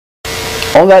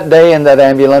On that day in that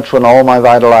ambulance when all my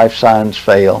vital life signs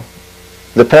fail,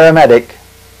 the paramedic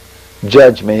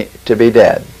judged me to be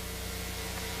dead.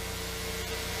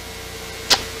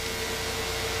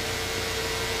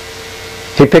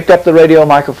 He picked up the radio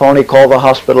microphone, he called the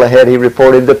hospital ahead, he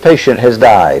reported the patient has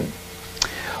died.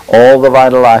 All the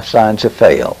vital life signs have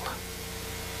failed.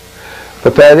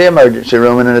 Prepare the emergency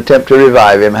room in an attempt to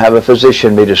revive him, have a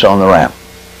physician meet us on the ramp.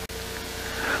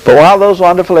 But while those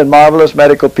wonderful and marvelous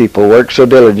medical people worked so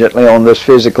diligently on this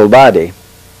physical body,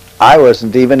 I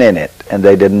wasn't even in it, and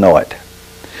they didn't know it.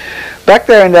 Back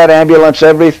there in that ambulance,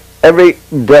 every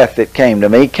breath that came to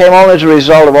me came on as a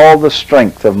result of all the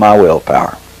strength of my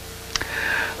willpower.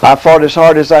 I fought as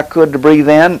hard as I could to breathe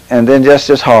in, and then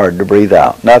just as hard to breathe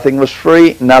out. Nothing was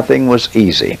free, nothing was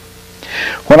easy.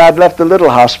 When I'd left the little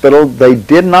hospital, they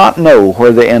did not know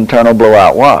where the internal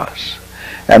blowout was.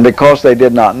 And because they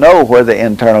did not know where the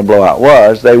internal blowout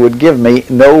was, they would give me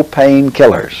no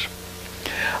painkillers.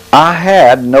 I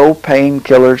had no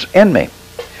painkillers in me.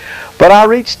 But I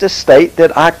reached a state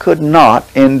that I could not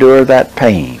endure that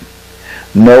pain.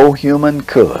 No human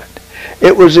could.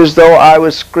 It was as though I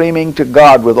was screaming to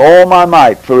God with all my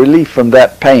might for relief from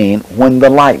that pain when the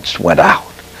lights went out.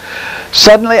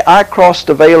 Suddenly I crossed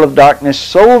a veil of darkness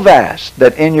so vast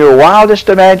that in your wildest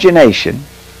imagination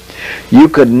you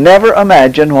could never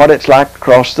imagine what it's like to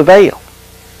cross the veil.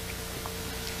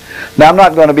 Now I'm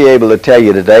not going to be able to tell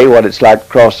you today what it's like to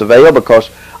cross the veil because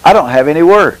I don't have any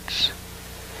words.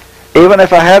 Even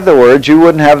if I had the words, you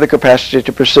wouldn't have the capacity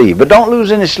to perceive. But don't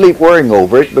lose any sleep worrying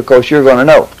over it because you're going to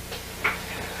know.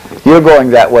 You're going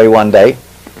that way one day.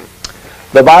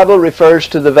 The Bible refers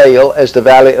to the veil as the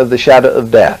valley of the shadow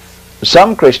of death.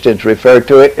 Some Christians refer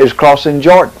to it as crossing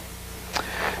Jordan.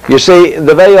 You see,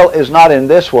 the veil is not in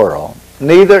this world,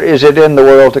 neither is it in the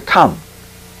world to come.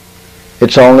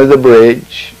 It's only the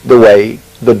bridge, the way,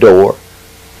 the door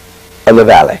of the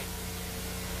valley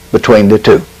between the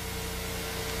two.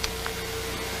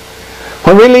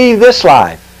 When we leave this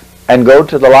life and go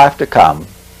to the life to come,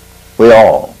 we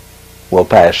all will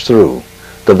pass through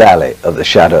the valley of the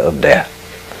shadow of death.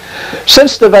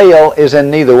 Since the veil is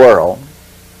in neither world,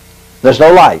 there's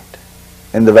no light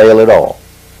in the veil at all.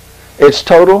 It's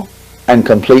total and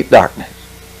complete darkness.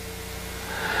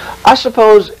 I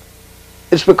suppose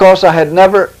it's because I had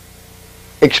never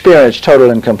experienced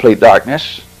total and complete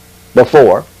darkness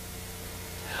before.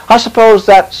 I suppose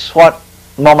that's what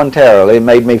momentarily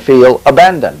made me feel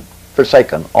abandoned,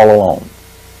 forsaken, all alone.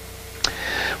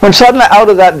 When suddenly out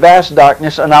of that vast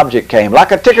darkness an object came,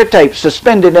 like a ticker tape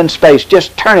suspended in space,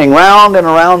 just turning round and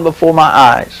around before my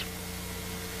eyes.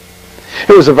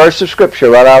 It was a verse of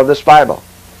Scripture right out of this Bible.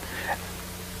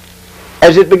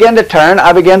 As it began to turn,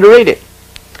 I began to read it.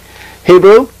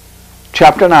 Hebrew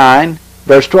chapter 9,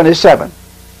 verse 27.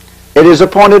 It is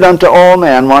appointed unto all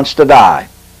men once to die.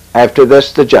 After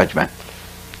this, the judgment.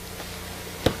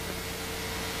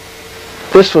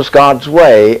 This was God's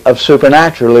way of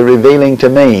supernaturally revealing to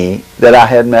me that I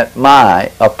had met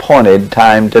my appointed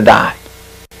time to die.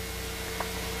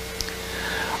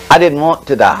 I didn't want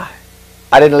to die.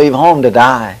 I didn't leave home to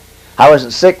die. I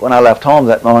wasn't sick when I left home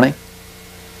that morning.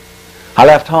 I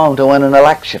left home to win an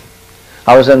election.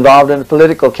 I was involved in a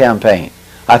political campaign.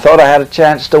 I thought I had a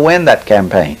chance to win that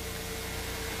campaign.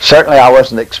 Certainly I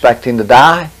wasn't expecting to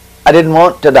die. I didn't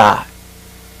want to die.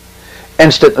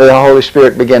 Instantly the Holy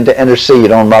Spirit began to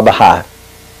intercede on my behalf.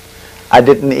 I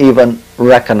didn't even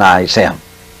recognize Him.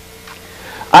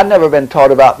 I'd never been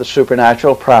taught about the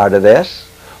supernatural prior to this,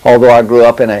 although I grew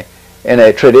up in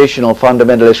a traditional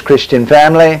fundamentalist Christian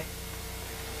family,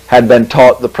 had been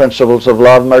taught the principles of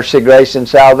love, mercy, grace, and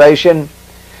salvation,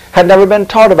 had never been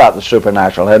taught about the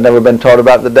supernatural, had never been taught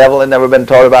about the devil, had never been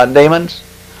taught about demons.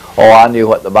 Oh, I knew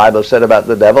what the Bible said about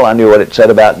the devil, I knew what it said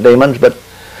about demons, but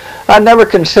I never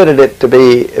considered it to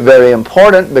be very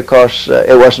important because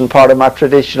it wasn't part of my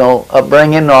traditional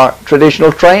upbringing or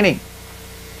traditional training.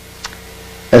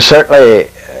 And certainly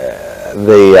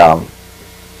the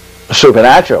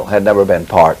supernatural had never been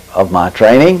part of my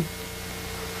training.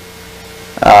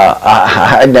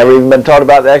 I had never even been taught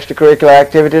about the extracurricular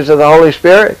activities of the Holy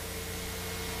Spirit.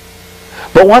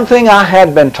 But one thing I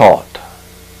had been taught,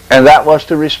 and that was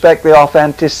to respect the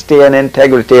authenticity and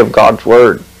integrity of God's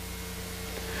Word.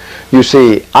 You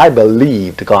see, I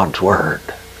believed God's Word.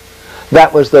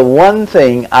 That was the one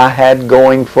thing I had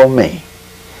going for me.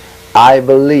 I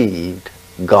believed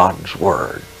God's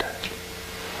Word.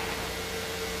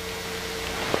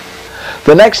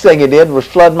 The next thing He did was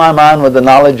flood my mind with the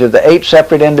knowledge of the 8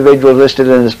 separate individuals listed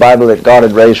in this Bible that God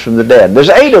had raised from the dead. There's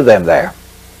 8 of them there.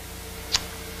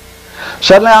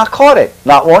 Suddenly I caught it,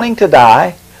 not wanting to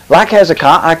die, Like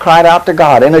Hezekiah, I cried out to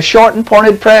God in a short and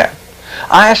pointed prayer.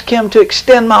 I asked Him to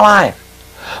extend my life.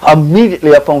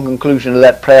 Immediately upon conclusion of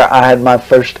that prayer, I had my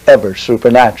first ever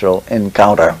supernatural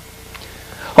encounter.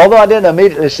 Although I didn't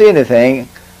immediately see anything,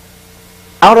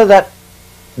 out of that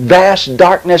vast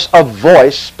darkness a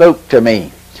voice spoke to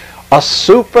me. A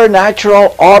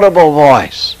supernatural audible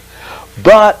voice.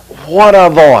 But what a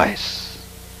voice!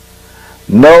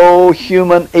 No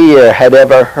human ear had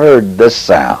ever heard this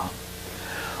sound.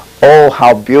 Oh,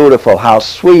 how beautiful, how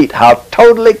sweet, how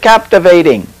totally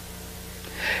captivating.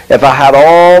 If I had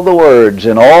all the words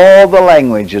in all the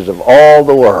languages of all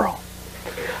the world,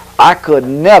 I could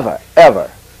never,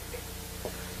 ever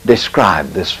describe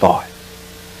this voice.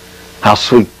 How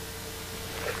sweet,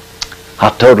 how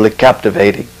totally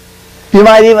captivating. You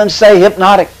might even say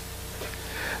hypnotic.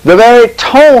 The very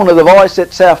tone of the voice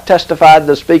itself testified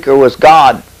the speaker was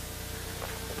God.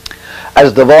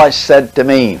 As the voice said to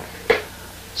me,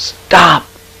 "Stop.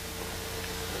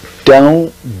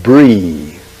 Don't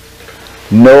breathe.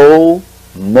 No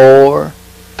more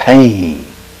pain.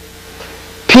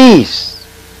 Peace,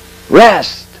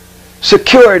 rest,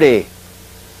 security.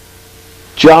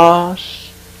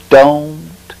 Just don't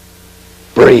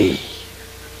breathe."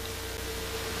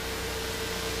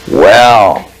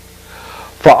 Well,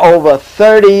 for over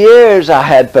 30 years I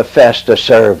had professed to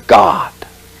serve God.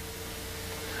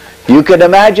 You can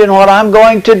imagine what I'm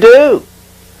going to do.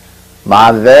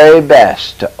 My very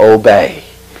best to obey.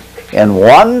 In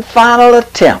one final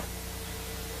attempt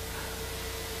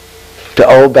to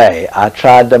obey, I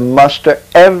tried to muster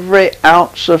every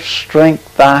ounce of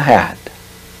strength I had.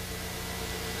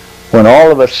 When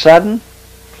all of a sudden,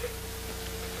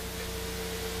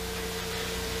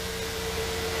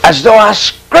 as though I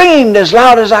screamed as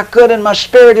loud as I could in my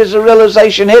spirit as the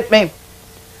realization hit me,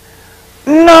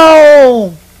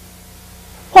 "No!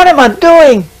 What am I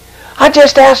doing? I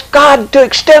just asked God to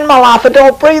extend my life. I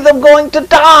don't breathe. I'm going to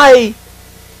die."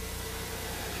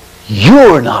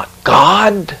 "You're not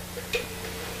God."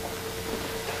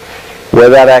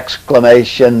 With that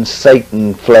exclamation,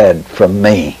 Satan fled from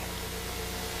me.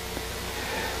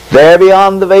 There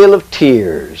beyond the veil of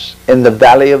tears, in the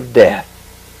valley of death,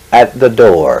 at the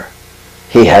door,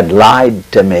 he had lied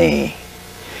to me.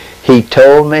 He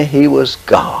told me he was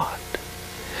God.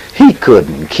 He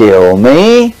couldn't kill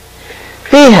me.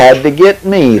 He had to get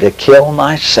me to kill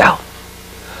myself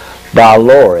by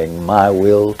lowering my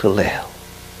will to live.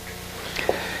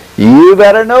 You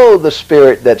better know the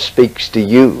Spirit that speaks to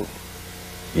you.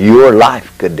 Your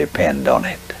life could depend on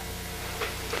it.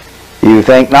 You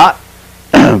think not?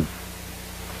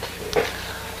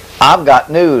 I've got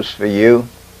news for you.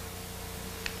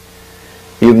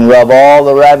 You can rub all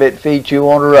the rabbit feet you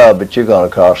want to rub, but you're going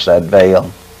to cross that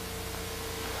veil.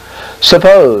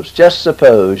 Suppose, just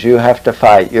suppose, you have to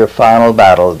fight your final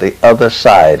battle the other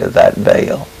side of that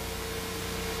veil.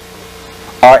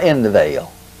 Or in the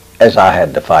veil, as I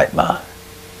had to fight mine.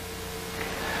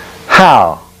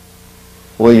 How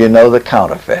will you know the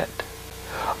counterfeit?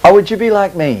 Or would you be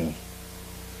like me?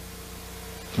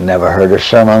 Never heard a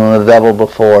sermon on the devil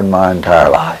before in my entire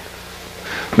life.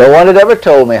 No one had ever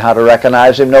told me how to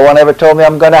recognize him. No one ever told me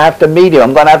I'm going to have to meet him.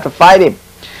 I'm going to have to fight him.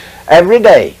 Every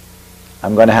day,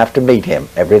 I'm going to have to meet him.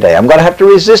 Every day. I'm going to have to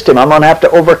resist him. I'm going to have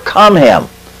to overcome him.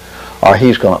 Or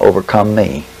he's going to overcome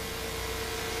me.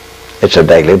 It's a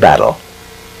daily battle.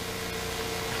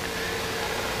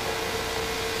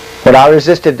 When I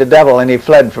resisted the devil and he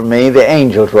fled from me, the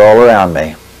angels were all around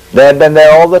me. They had been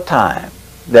there all the time.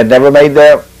 They'd never made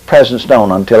their presence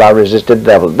known until I resisted the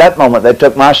devil. At that moment, they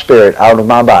took my spirit out of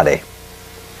my body,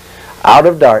 out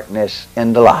of darkness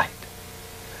into light.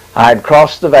 I had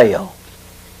crossed the veil.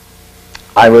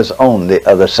 I was on the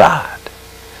other side.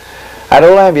 That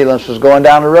old ambulance was going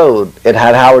down the road. It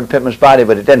had Howard Pittman's body,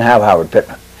 but it didn't have Howard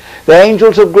Pittman. The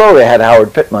angels of glory had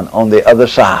Howard Pittman on the other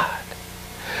side.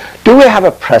 Do we have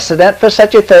a precedent for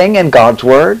such a thing in God's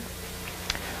Word?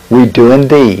 We do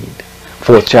indeed.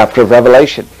 4th chapter of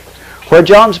Revelation. Where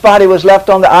John's body was left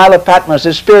on the Isle of Patmos,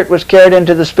 his spirit was carried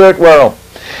into the spirit world.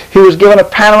 He was given a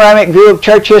panoramic view of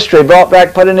church history, brought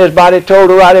back, put in his body, told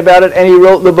to write about it, and he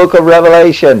wrote the book of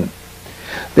Revelation.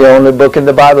 The only book in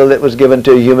the Bible that was given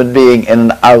to a human being in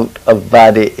an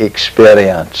out-of-body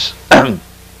experience.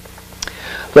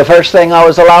 The first thing I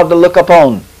was allowed to look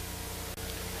upon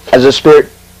as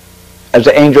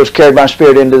the angels carried my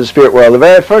spirit into the spirit world, the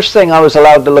very first thing I was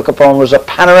allowed to look upon was a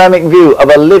panoramic view of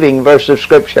a living verse of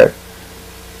Scripture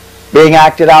being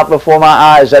acted out before my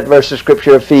eyes. That verse of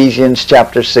Scripture, Ephesians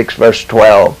chapter 6, verse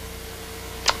 12.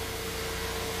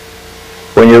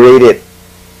 When you read it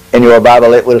in your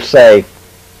Bible, it will say,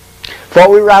 "For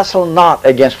we wrestle not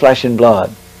against flesh and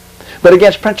blood, but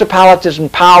against principalities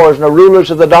and powers and the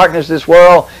rulers of the darkness of this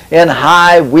world in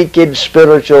high, wicked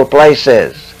spiritual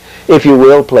places. If you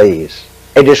will, please,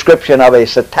 a description of a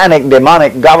satanic,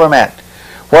 demonic government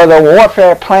where the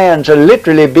warfare plans are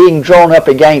literally being drawn up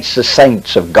against the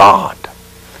saints of God.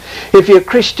 If you're a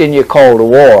Christian, you're called to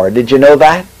war. Did you know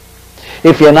that?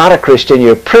 If you're not a Christian,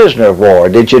 you're a prisoner of war.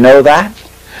 Did you know that?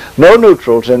 No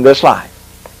neutrals in this life.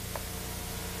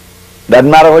 Doesn't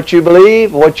matter what you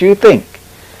believe, what you think.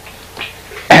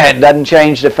 It doesn't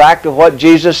change the fact of what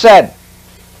Jesus said.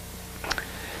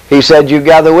 He said, you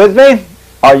gather with me,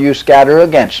 or you scatter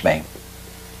against me.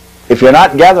 If you're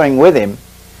not gathering with him,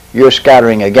 you're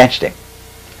scattering against him.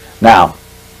 Now,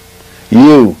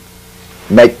 you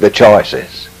make the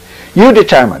choices. You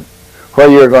determine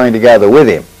whether you're going to gather with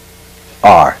him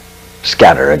or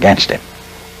scatter against him.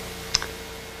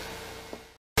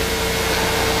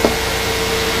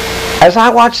 As I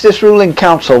watched this ruling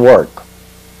council work,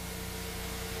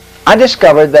 I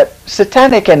discovered that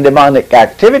satanic and demonic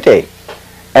activity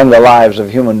in the lives of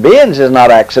human beings is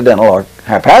not accidental or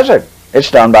haphazard. It's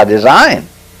done by design.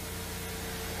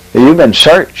 You've been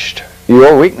searched.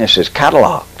 Your weakness is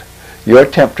cataloged. Your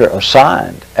tempter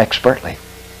assigned expertly.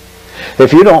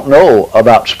 If you don't know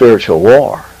about spiritual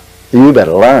war, you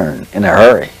better learn in a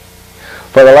hurry.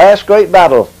 For the last great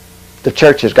battle the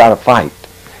church has got to fight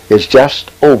is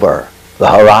just over the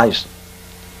horizon.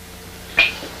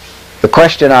 The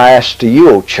question I ask to you,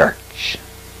 O church,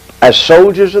 as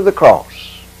soldiers of the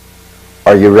cross,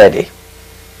 are you ready?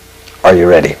 Are you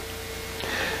ready?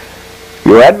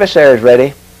 Your adversary is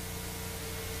ready.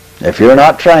 If you're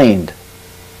not trained,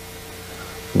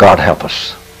 God help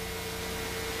us.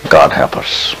 God help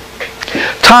us.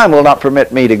 Time will not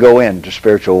permit me to go into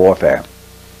spiritual warfare.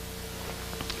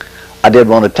 I did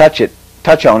want to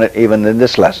touch on it even in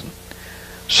this lesson.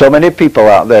 So many people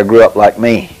out there grew up like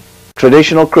me,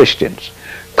 traditional Christians,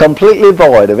 completely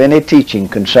void of any teaching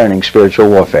concerning spiritual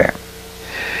warfare.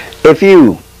 If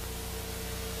you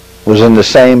was in the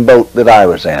same boat that I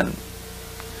was in,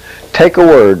 take a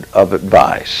word of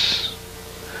advice.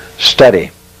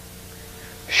 Study.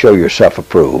 Show yourself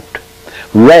approved.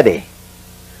 Ready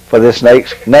for this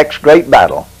next great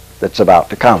battle that's about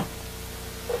to come.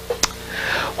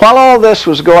 While all this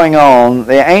was going on,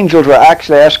 the angels were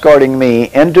actually escorting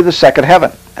me into the second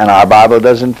heaven. And our Bible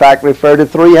does in fact refer to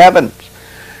 3 heavens.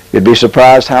 You'd be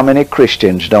surprised how many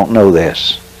Christians don't know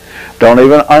this. Don't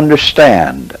even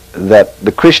understand that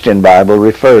the Christian Bible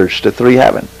refers to 3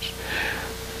 heavens.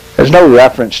 There's no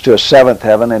reference to a 7th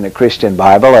heaven in the Christian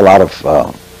Bible. A lot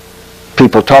of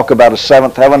people talk about a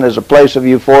 7th heaven as a place of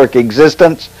euphoric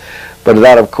existence, but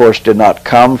that of course did not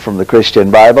come from the Christian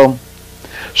Bible.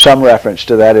 Some reference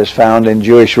to that is found in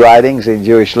Jewish writings, in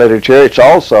Jewish literature. It's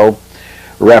also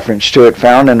reference to it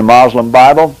found in the Muslim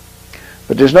Bible,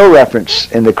 but there's no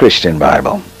reference in the Christian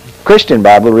Bible. The Christian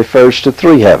Bible refers to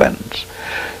 3 heavens.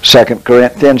 2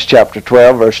 Corinthians chapter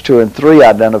 12, verse 2 and 3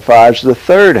 identifies the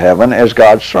 3rd heaven as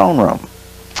God's throne room.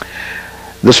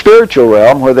 The spiritual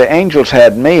realm where the angels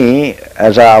had me,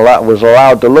 as I was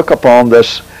allowed to look upon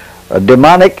this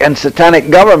demonic and satanic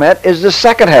government, is the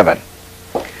 2nd heaven,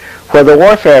 where the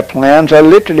warfare plans are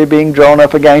literally being drawn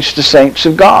up against the saints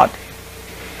of God.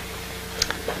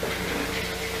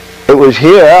 It was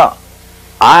here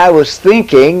I was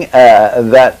thinking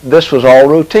that this was all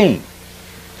routine.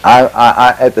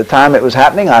 At the time it was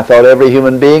happening, I thought every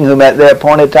human being who met their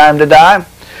appointed time to die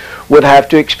would have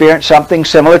to experience something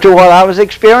similar to what I was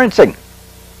experiencing.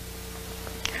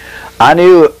 I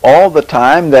knew all the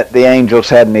time that the angels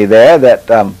had me there,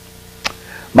 that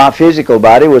my physical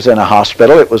body was in a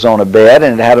hospital. It was on a bed,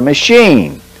 and it had a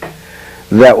machine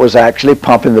that was actually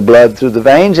pumping the blood through the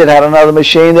veins. It had another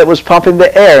machine that was pumping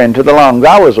the air into the lungs.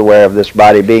 I was aware of this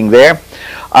body being there.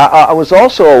 I was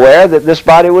also aware that this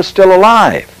body was still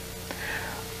alive.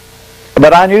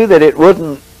 But I knew that it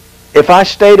wouldn't, if I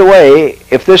stayed away,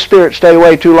 if this spirit stayed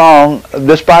away too long,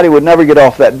 this body would never get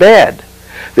off that bed.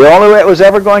 The only way it was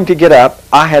ever going to get up,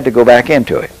 I had to go back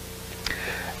into it.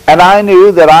 And I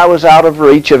knew that I was out of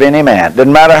reach of any man.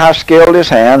 Didn't matter how skilled his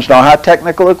hands, nor how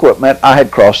technical equipment, I had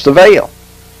crossed the veil.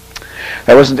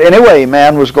 There wasn't any way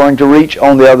man was going to reach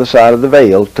on the other side of the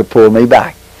veil to pull me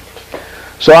back.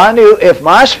 So I knew if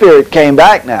my spirit came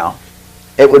back now,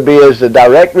 it would be as the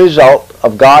direct result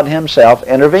of God himself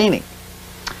intervening.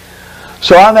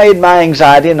 So I made my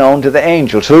anxiety known to the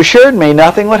angels, who assured me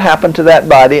nothing would happen to that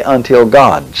body until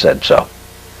God said so.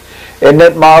 Isn't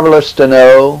it marvelous to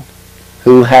know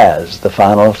who has the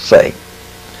final say?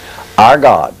 Our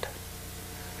God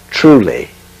truly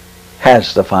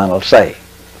has the final say.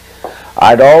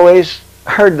 I'd always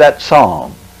heard that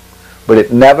song, but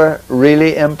it never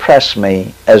really impressed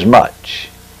me as much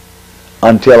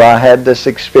until I had this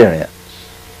experience.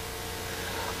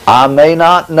 I may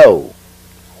not know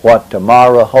what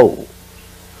tomorrow holds,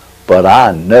 but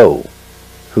I know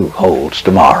who holds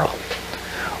tomorrow.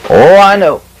 Oh, I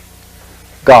know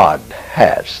God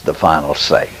has the final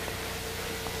say.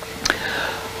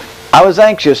 I was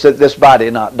anxious that this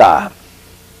body not die,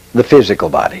 the physical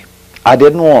body. I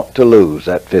didn't want to lose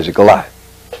that physical life.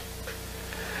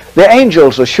 The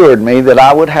angels assured me that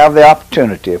I would have the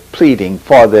opportunity of pleading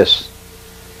for this,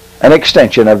 an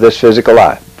extension of this physical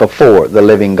life before the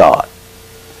living God.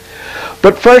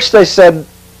 But first they said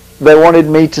they wanted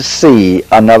me to see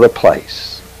another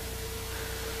place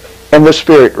in the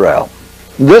spirit realm.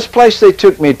 This place they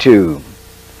took me to,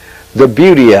 the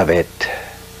beauty of it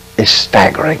is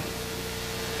staggering,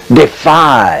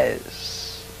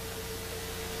 defies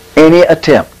any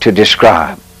attempt to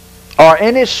describe or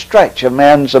any stretch of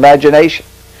man's imagination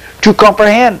to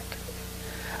comprehend.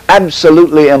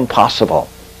 Absolutely impossible.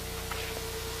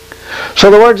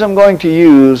 So the words I'm going to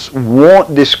use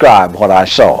won't describe what I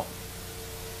saw.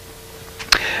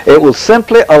 It will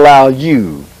simply allow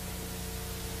you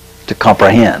to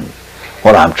comprehend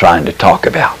what I'm trying to talk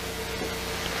about.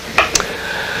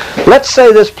 Let's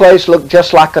say this place looked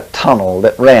just like a tunnel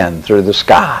that ran through the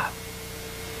sky.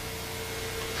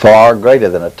 Far greater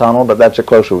than a tunnel, but that's the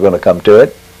closer we're going to come to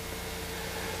it.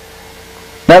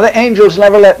 Now the angels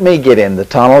never let me get in the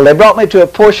tunnel. They brought me to a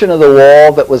portion of the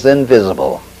wall that was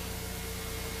invisible.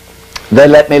 They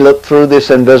let me look through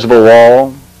this invisible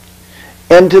wall.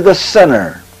 Into the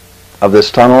center of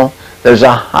this tunnel, there's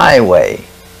a highway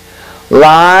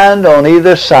lined on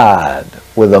either side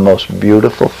with the most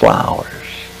beautiful flowers.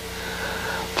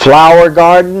 Flower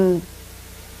garden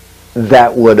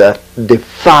that would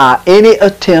defy any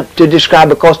attempt to describe,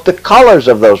 because the colors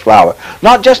of those flowers,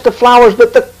 not just the flowers,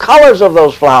 but the colors of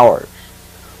those flowers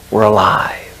were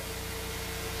alive,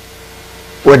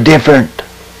 were different,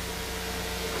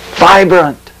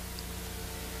 vibrant.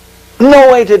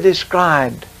 No way to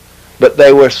describe, but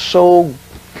they were so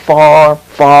far,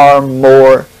 far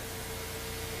more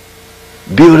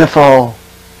beautiful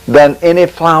than any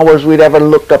flowers we'd ever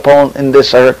looked upon in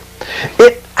this earth.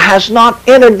 It has not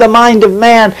entered the mind of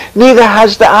man, neither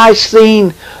has the eye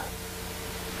seen,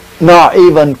 nor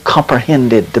even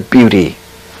comprehended the beauty.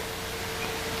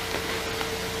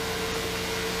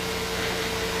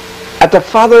 At the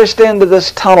farthest end of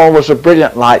this tunnel was a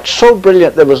brilliant light, so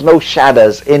brilliant there was no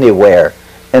shadows anywhere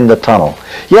in the tunnel,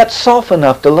 yet soft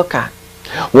enough to look at.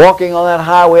 Walking on that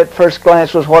highway at first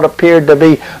glance was what appeared to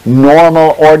be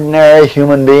normal, ordinary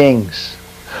human beings.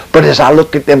 But as I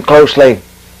looked at them closely,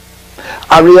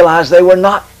 I realized they were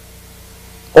not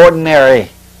ordinary.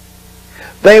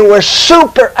 They were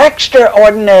super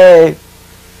extraordinary.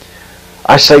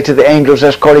 I say to the angels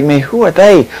escorting me, "Who are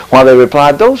they?" While they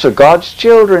replied, "Those are God's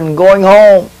children going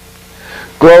home."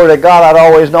 Glory to God, I'd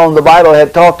always known the Bible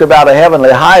had talked about a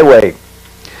heavenly highway,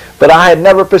 but I had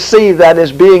never perceived that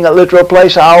as being a literal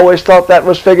place. I always thought that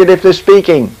was figuratively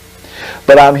speaking.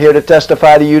 But I'm here to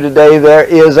testify to you today, there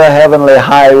is a heavenly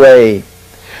highway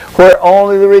where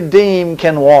only the redeemed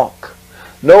can walk.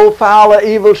 No foul or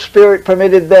evil spirit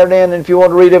permitted therein. And if you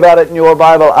want to read about it in your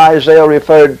Bible, Isaiah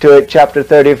referred to it, chapter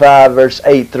 35, verse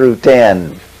 8 through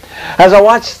 10. As I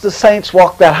watched the saints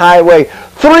walk that highway,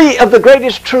 three of the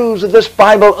greatest truths of this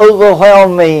Bible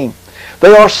overwhelmed me.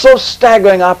 They are so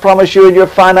staggering, I promise you, in your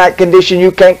finite condition,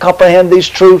 you can't comprehend these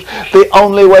truths. The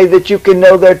only way that you can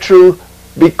know they're true,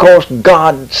 because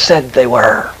God said they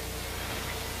were.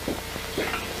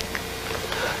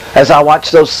 As I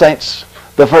watched those saints,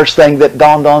 the first thing that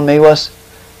dawned on me was,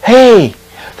 hey,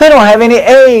 they don't have any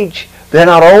age. They're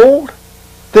not old.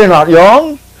 They're not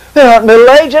young. They're not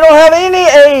middle-aged. They don't have any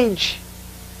age.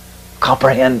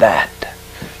 Comprehend that.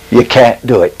 You can't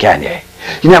do it, can you?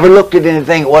 You never looked at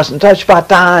anything that wasn't touched by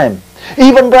time.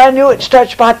 Even brand new, it's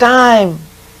touched by time.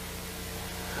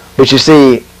 But you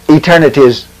see, eternity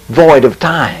is void of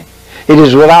time. It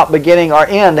is without beginning or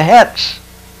end, hence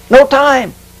no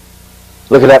time.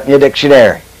 Look it up in your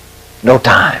dictionary. No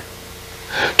time.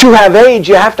 To have age,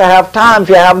 you have to have time. If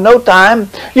you have no time,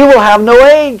 you will have no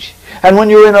age. And when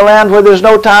you're in a land where there's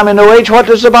no time and no age, what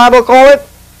does the Bible call it?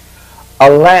 A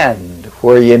land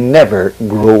where you never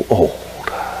grow old.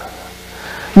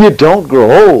 You don't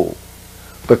grow old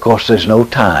because there's no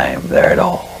time there at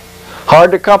all.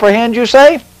 Hard to comprehend, you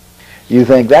say? You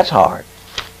think that's hard?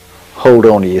 Hold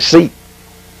on to your seat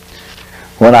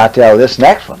when I tell this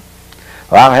next one.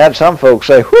 Well, I've had some folks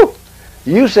say, whew,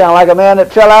 you sound like a man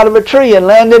that fell out of a tree and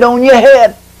landed on your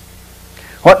head.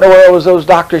 What in the world was those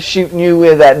doctors shooting you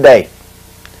with that day?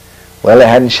 Well, they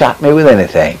hadn't shot me with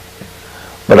anything.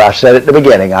 But I said at the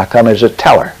beginning, I come as a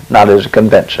teller, not as a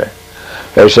convincer.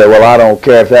 They say, well, I don't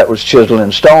care if that was chiseled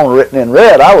in stone, written in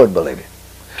red, I would believe it.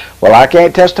 Well, I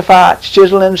can't testify it's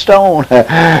chiseled in stone,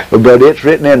 but it's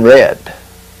written in red.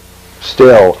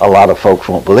 Still, a lot of folks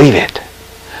won't believe it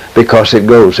because it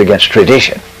goes against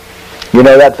tradition. You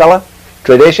know that fella?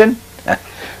 Tradition?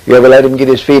 You ever let him get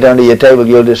his feet under your table,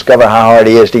 you'll discover how hard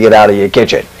he is to get out of your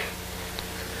kitchen.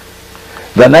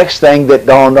 The next thing that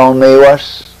dawned on me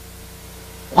was,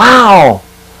 wow,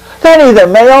 they're neither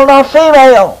male nor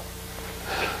female.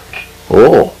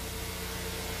 Oh.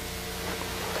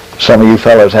 Some of you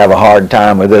fellas have a hard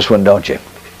time with this one, don't you?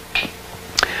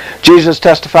 Jesus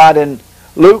testified in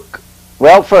Luke,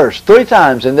 well, first, 3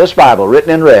 times in this Bible, written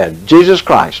in red, Jesus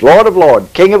Christ, Lord of Lords,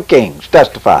 King of Kings,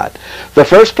 testified. The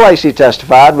first place he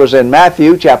testified was in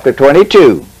Matthew chapter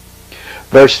 22,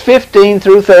 verse 15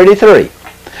 through 33.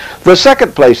 The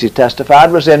second place he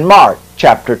testified was in Mark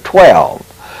chapter 12,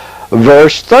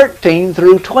 verse 13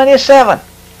 through 27.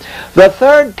 The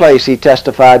third place he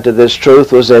testified to this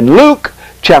truth was in Luke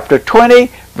chapter 20,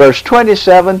 verse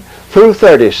 27 through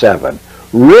 37.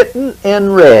 Written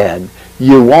in red,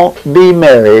 you won't be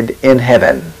married in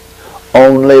heaven.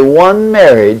 Only one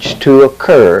marriage to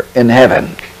occur in heaven,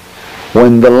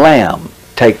 when the Lamb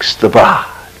takes the bride.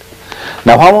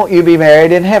 Now, why won't you be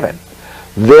married in heaven?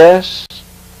 This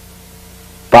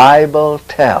Bible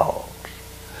tells.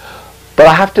 But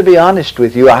I have to be honest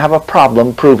with you, I have a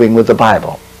problem proving with the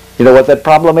Bible. You know what that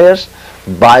problem is?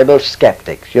 Bible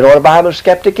skeptics. You know what a Bible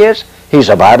skeptic is? He's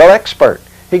a Bible expert.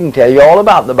 He can tell you all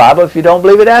about the Bible. If you don't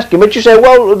believe it, ask him. But you say,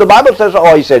 well, the Bible says,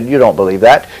 oh, he said, you don't believe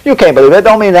that. You can't believe it.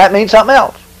 Don't mean that. Means something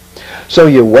else. So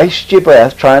you waste your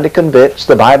breath trying to convince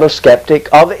the Bible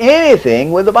skeptic of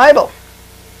anything with the Bible.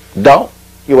 Don't.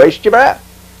 You waste your breath.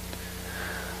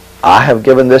 I have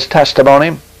given this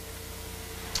testimony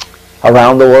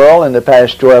around the world in the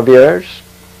past 12 years,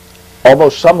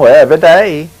 almost somewhere every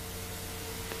day.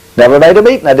 Never made a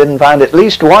meeting I didn't find at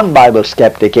least one Bible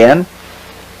skeptic in.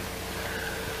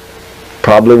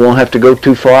 Probably won't have to go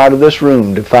too far out of this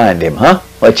room to find him, huh?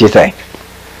 What you think?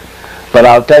 But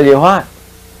I'll tell you what,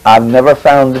 I've never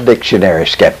found a dictionary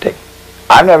skeptic.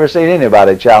 I've never seen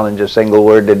anybody challenge a single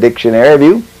word in the dictionary, have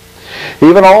you?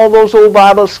 Even all those old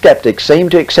Bible skeptics seem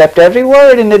to accept every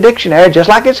word in the dictionary just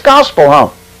like it's gospel, huh?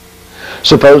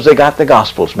 Suppose they got the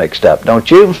Gospels mixed up, don't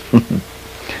you?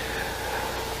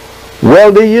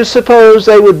 Well, do you suppose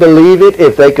they would believe it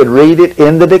if they could read it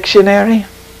in the dictionary?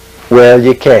 Well,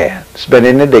 you can. It's been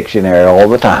in the dictionary all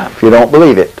the time. If you don't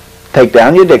believe it, take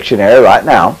down your dictionary right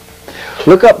now.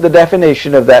 Look up the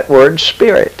definition of that word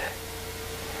spirit.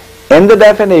 In the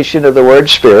definition of the word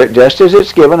spirit, just as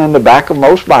it's given in the back of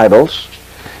most Bibles,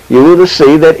 you will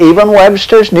see that even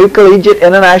Webster's New Collegiate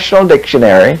International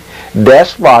Dictionary,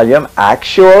 desk volume,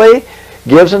 actually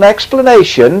gives an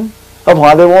explanation of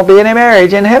why there won't be any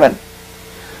marriage in heaven.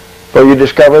 For you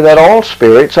discover that all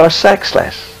spirits are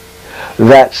sexless.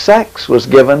 That sex was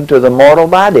given to the mortal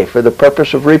body for the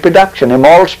purpose of reproduction.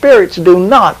 Immortal spirits do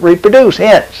not reproduce,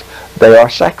 hence they are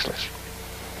sexless.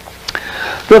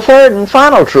 The third and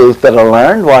final truth that I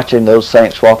learned watching those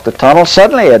saints walk the tunnel,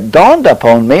 suddenly it dawned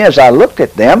upon me as I looked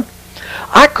at them,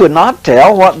 I could not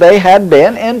tell what they had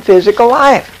been in physical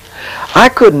life. I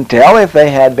couldn't tell if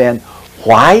they had been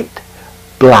white,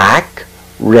 black,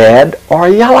 red, or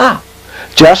yellow.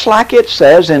 Just like it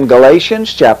says in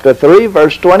Galatians chapter 3,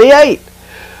 verse 28.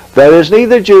 There is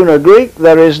neither Jew nor Greek,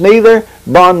 there is neither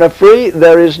bond nor free,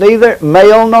 there is neither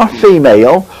male nor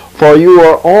female, for you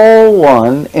are all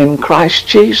one in Christ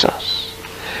Jesus.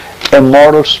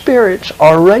 Immortal spirits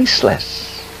are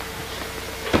raceless.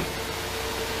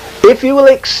 If you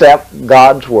will accept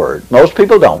God's Word, most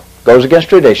people don't, goes against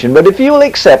tradition, but if you will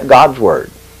accept God's Word,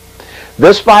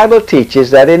 this Bible teaches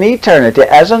that in eternity,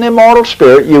 as an immortal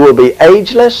spirit, you will be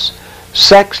ageless,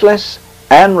 sexless,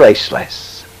 and raceless.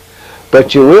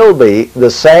 But you will be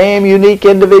the same unique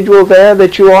individual there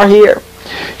that you are here.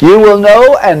 You will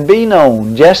know and be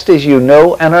known just as you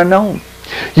know and are known.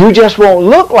 You just won't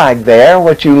look like there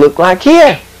what you look like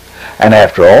here. And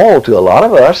after all, to a lot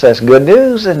of us, that's good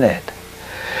news, isn't it?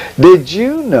 Did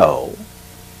you know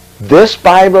this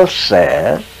Bible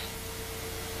says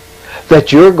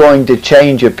that you're going to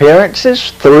change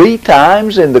appearances 3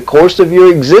 times in the course of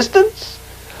your existence?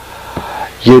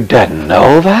 You didn't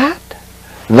know that?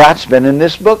 That's been in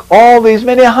this book all these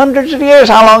many hundreds of years.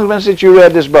 How long has it been since you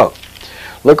read this book?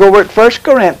 Look over at 1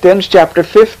 Corinthians chapter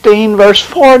 15, verse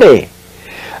 40.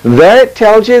 There it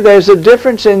tells you there's a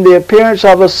difference in the appearance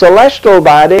of a celestial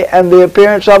body and the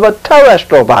appearance of a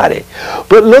terrestrial body.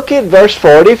 But look at verse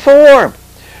 44.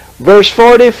 Verse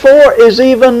 44 is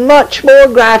even much more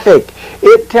graphic.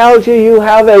 It tells you you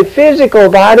have a physical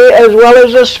body as well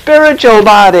as a spiritual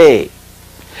body.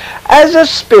 As a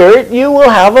spirit, you will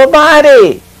have a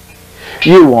body.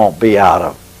 You won't be out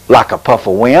of like a puff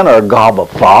of wind or a gob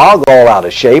of fog, all out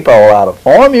of shape, all out of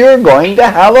form. You're going to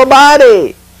have a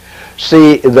body.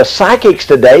 See, the psychics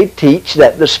today teach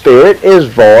that the spirit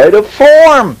is void of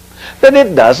form, that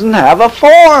it doesn't have a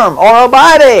form or a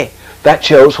body. That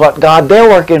shows what God they're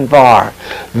working for.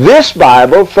 This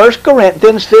Bible, 1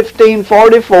 Corinthians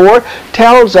 15:44,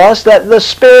 tells us that the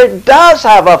spirit does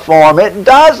have a form. It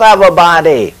does have a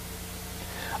body.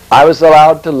 I was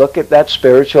allowed to look at that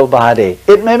spiritual body.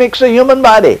 It mimics a human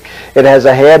body. It has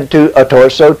a head, a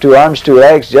torso, 2 arms, 2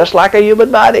 legs, just like a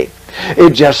human body.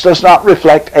 It just does not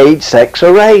reflect age, sex,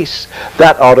 or race.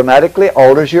 That automatically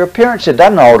alters your appearance. It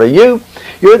doesn't alter you.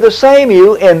 You're the same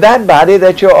you in that body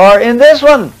that you are in this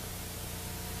one.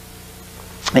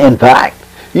 In fact,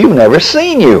 you've never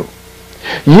seen you.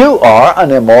 You are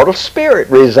an immortal spirit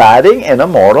residing in a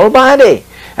mortal body.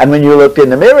 And when you looked in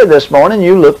the mirror this morning,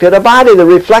 you looked at a body, the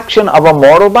reflection of a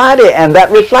mortal body. And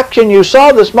that reflection you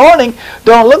saw this morning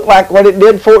don't look like what it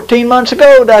did 14 months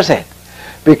ago, does it?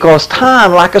 Because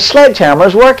time, like a sledgehammer,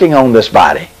 is working on this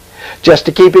body. Just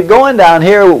to keep it going down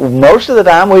here, most of the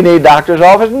time we need doctor's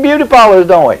office and beauty parlors,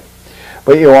 don't we?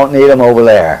 But you won't need them over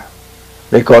there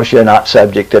because you're not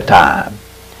subject to time.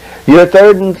 Your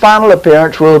third and final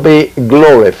appearance will be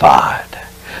glorified.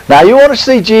 Now you want to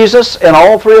see Jesus in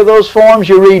all 3 of those forms,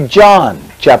 you read John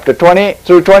chapter 20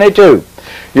 through 22.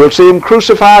 You'll see him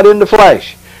crucified in the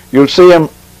flesh. You'll see him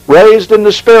raised in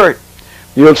the spirit.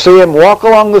 You'll see him walk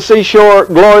along the seashore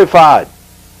glorified.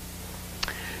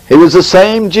 He was the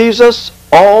same Jesus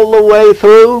all the way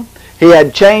through. He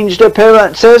had changed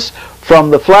appearances from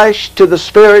the flesh to the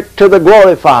spirit to the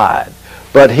glorified.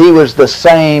 But he was the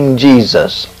same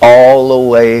Jesus all the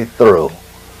way through.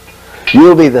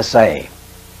 You'll be the same.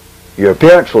 Your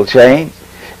appearance will change.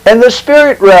 In the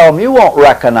spirit realm, you won't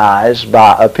recognize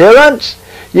by appearance.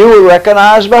 You will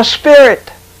recognize by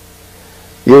spirit.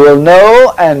 You will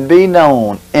know and be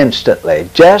known instantly,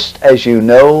 just as you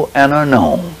know and are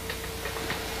known.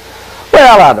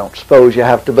 Well, I don't suppose you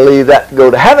have to believe that to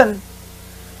go to heaven.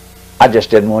 I just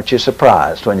didn't want you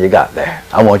surprised when you got there.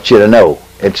 I want you to know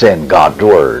it's in God's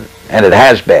Word, and it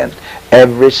has been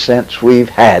ever since we've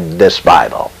had this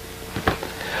Bible.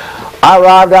 I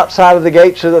arrived outside of the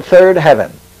gates of the 3rd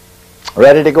heaven,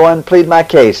 ready to go and plead my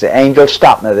case. The angels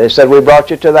stopped me. They said, we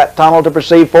brought you to that tunnel to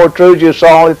perceive 4 truths. You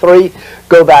saw only 3.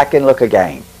 Go back and look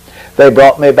again. They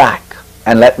brought me back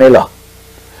and let me look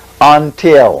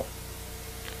until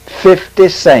 50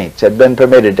 saints had been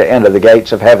permitted to enter the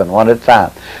gates of heaven one at a time.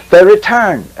 They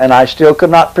returned, and I still could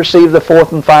not perceive the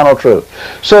 4th and final truth.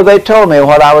 So they told me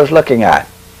what I was looking at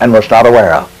and was not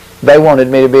aware of. They wanted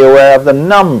me to be aware of the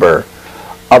number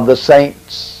of the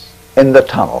saints in the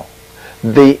tunnel,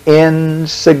 the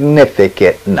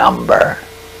insignificant number.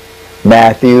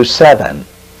 Matthew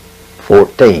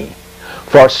 7:14.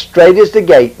 For straight is the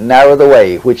gate, and narrow the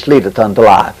way which leadeth unto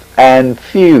life, and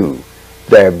few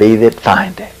there be that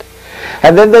find it.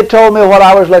 And then they told me what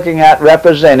I was looking at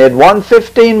represented one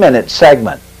 15-minute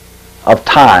segment of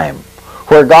time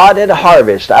where God had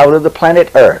harvested out of the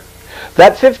planet Earth.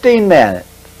 That 15-minute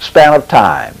span of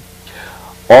time,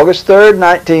 August 3rd,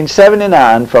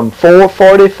 1979, from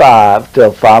 4:45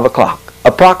 till 5 o'clock,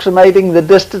 approximating the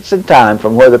distance and time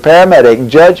from where the paramedic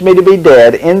judged me to be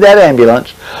dead in that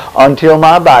ambulance until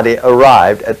my body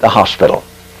arrived at the hospital.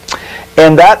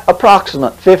 In that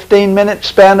approximate 15-minute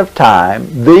span of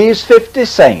time, these 50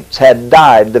 saints had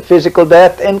died the physical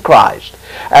death in Christ,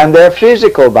 and their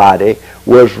physical body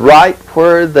was right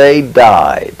where they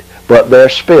died, but their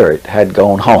spirit had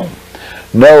gone home.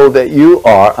 Know that you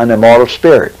are an immortal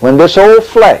spirit. When this old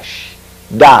flesh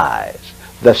dies,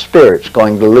 the spirit's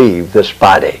going to leave this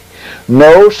body.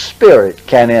 No spirit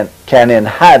can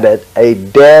inhabit a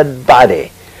dead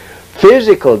body.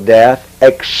 Physical death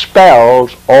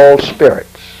expels all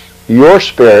spirits. Your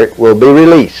spirit will be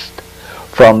released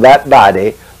from that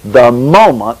body the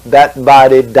moment that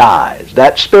body dies.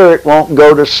 That spirit won't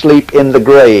go to sleep in the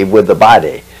grave with the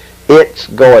body. It's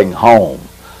going home.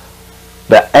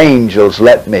 The angels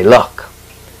let me look.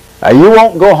 Now, you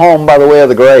won't go home by the way of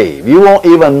the grave. You won't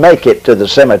even make it to the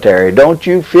cemetery. Don't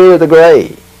you fear the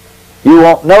grave. You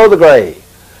won't know the grave.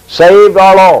 Saved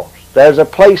or lost, there's a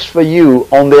place for you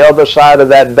on the other side of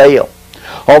that veil.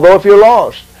 Although if you're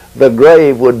lost, the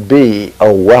grave would be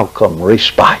a welcome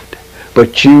respite.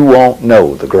 But you won't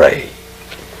know the grave.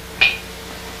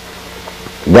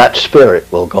 That spirit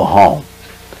will go home.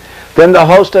 Then the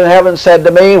host in heaven said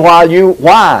to me,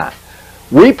 why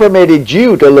we permitted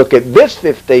you to look at this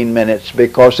 15 minutes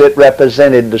because it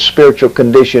represented the spiritual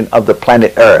condition of the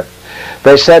planet Earth.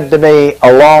 They said to me,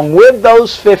 along with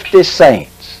those 50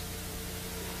 saints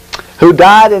who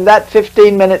died in that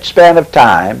 15-minute span of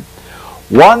time,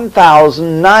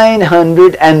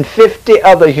 1,950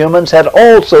 other humans had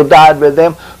also died with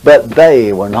them, but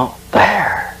they were not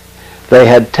there. They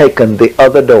had taken the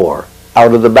other door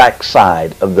out of the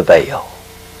backside of the veil.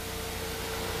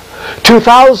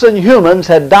 2,000 humans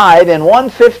had died in one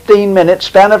 15-minute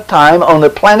span of time on the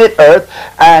planet Earth,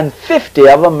 and 50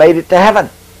 of them made it to heaven.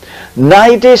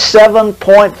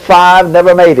 97.5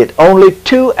 never made it. Only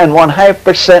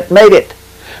 2.5% made it.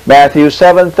 Matthew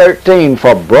 7:13,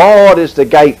 for broad is the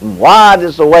gate and wide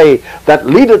is the way that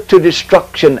leadeth to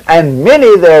destruction, and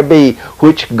many there be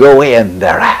which go in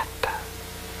thereat.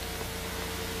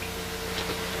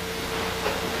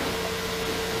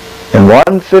 In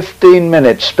one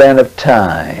 15-minute span of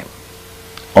time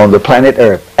on the planet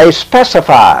Earth, a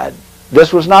specified,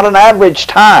 this was not an average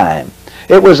time,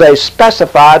 it was a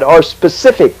specified or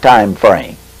specific time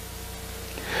frame.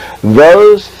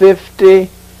 Those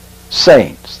 50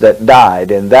 saints that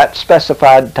died in that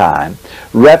specified time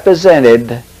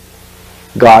represented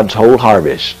God's whole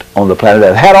harvest on the planet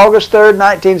Earth. Had August 3rd,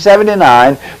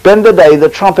 1979 been the day the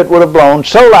trumpet would have blown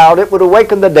so loud it would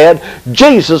awaken the dead,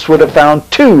 Jesus would have found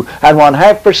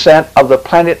 2.5% of the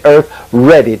planet Earth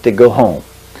ready to go home.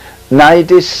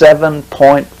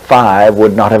 97.5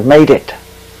 would not have made it.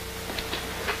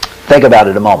 Think about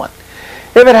it a moment.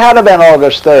 If it had been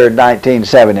August 3rd,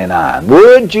 1979,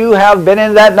 would you have been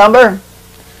in that number?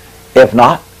 If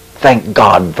not, thank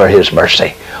God for His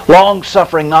mercy.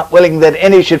 Long-suffering, not willing that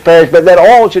any should perish, but that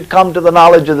all should come to the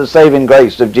knowledge of the saving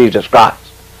grace of Jesus Christ.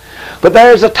 But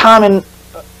there is a time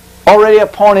already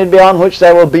appointed beyond which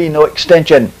there will be no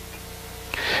extension.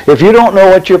 If you don't know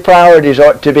what your priorities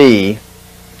ought to be,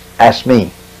 ask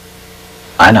me.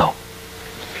 I know.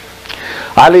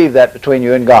 I leave that between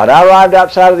you and God. I arrived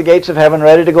outside of the gates of heaven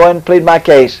ready to go in and plead my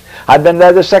case. I'd been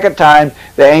there the second time.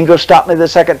 The angels stopped me the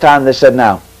second time. They said,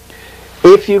 now,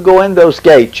 if you go in those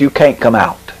gates, you can't come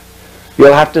out.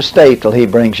 You'll have to stay till He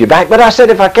brings you back. But I said,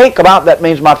 if I can't come out, that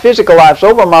means my physical life's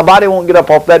over. My body won't get up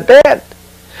off that bed.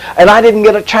 And I didn't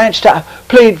get a chance to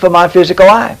plead for my physical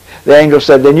life. The angel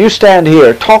said, then you stand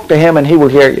here, talk to Him, and He will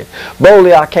hear you.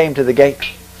 Boldly I came to the gates.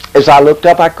 As I looked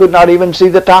up, I could not even see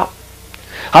the top.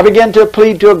 I began to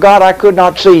plead to a God I could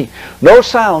not see. No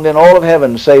sound in all of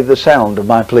heaven save the sound of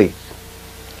my plea.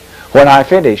 When I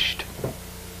finished,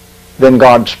 then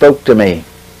God spoke to me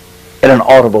in an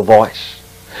audible voice.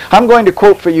 I'm going to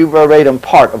quote for you verbatim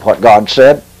part of what God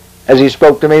said as He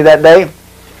spoke to me that day.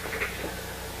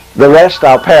 The rest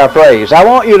I'll paraphrase. I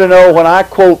want you to know when I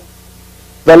quote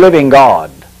the living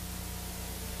God,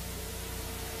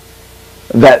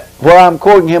 that where I'm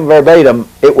quoting Him verbatim,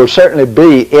 it will certainly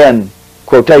be in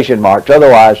quotation marks.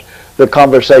 Otherwise, the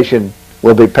conversation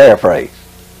will be paraphrased.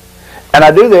 And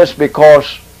I do this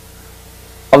because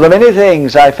of the many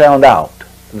things I found out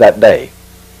that day.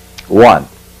 One,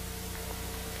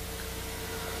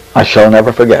 I shall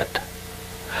never forget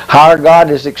how our God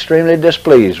is extremely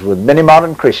displeased with many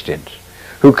modern Christians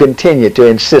who continue to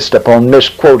insist upon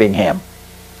misquoting Him.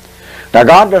 Now,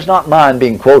 God does not mind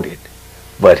being quoted,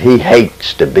 but He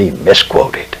hates to be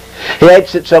misquoted. He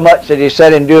hates it so much that He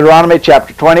said in Deuteronomy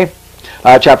chapter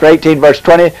 18 verse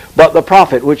 20, but the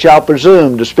prophet which shall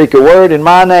presume to speak a word in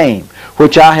my name,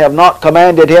 which I have not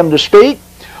commanded him to speak,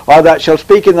 or that shall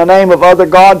speak in the name of other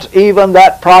gods, even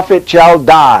that prophet shall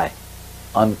die.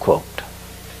 Unquote.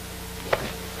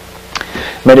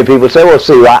 Many people say, well,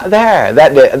 see right there,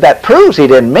 that proves he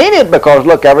didn't mean it, because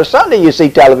look, every Sunday you see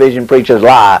television preachers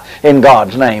lie in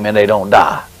God's name and they don't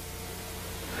die.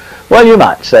 Well, you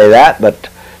might say that, but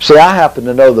see, I happen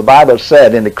to know the Bible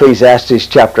said in Ecclesiastes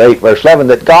chapter 8 verse 11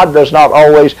 that God does not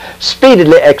always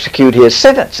speedily execute His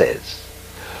sentences,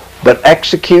 but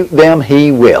execute them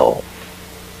He will.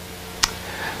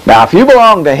 Now, if you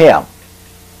belong to Him,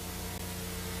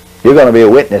 you're going to be a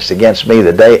witness against me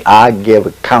the day I give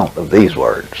account of these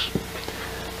words.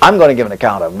 I'm going to give an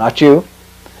account of them, not you.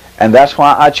 And that's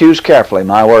why I choose carefully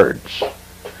my words.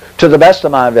 To the best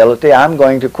of my ability, I'm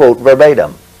going to quote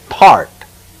verbatim part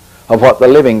of what the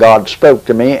living God spoke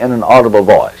to me in an audible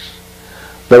voice.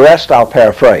 The rest I'll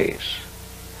paraphrase.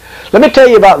 Let me tell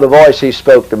you about the voice He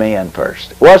spoke to me in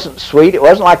first. It wasn't sweet. It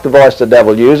wasn't like the voice the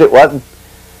devil used. It wasn't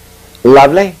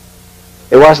lovely.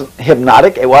 It wasn't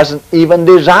hypnotic. It wasn't even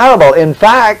desirable. In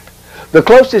fact, the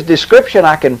closest description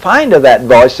I can find of that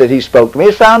voice that He spoke to me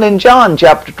is found in John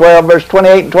chapter 12, verse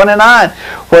 28 and 29,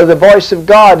 where the voice of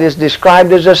God is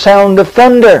described as a sound of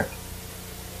thunder.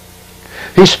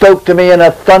 He spoke to me in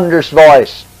a thunderous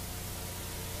voice.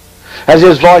 As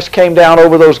his voice came down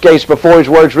over those gates before his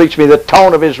words reached me, the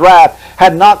tone of his wrath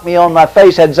had knocked me on my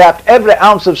face, had zapped every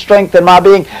ounce of strength in my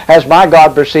being as my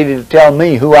God proceeded to tell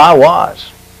me who I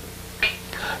was.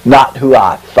 Not who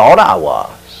I thought I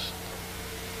was.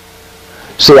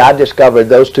 See, I discovered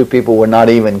those two people were not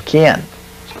even kin.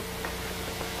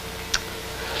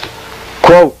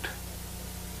 Quote,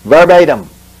 verbatim,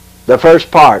 the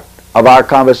first part of our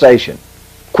conversation.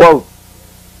 Quote,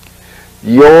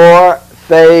 your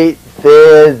faith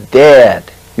is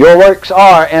dead. Your works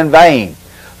are in vain.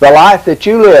 The life that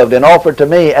you lived and offered to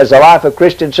me as a life of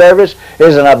Christian service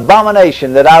is an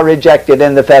abomination that I rejected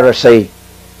in the Pharisee.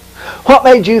 What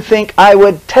made you think I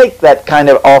would take that kind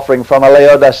of offering from a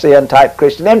Laodicean type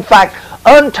Christian? In fact,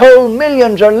 untold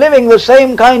millions are living the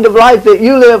same kind of life that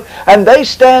you live, and they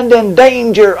stand in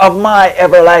danger of my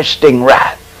everlasting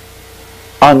wrath.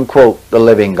 Unquote, the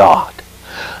living God.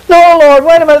 No, Lord,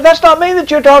 wait a minute. That's not me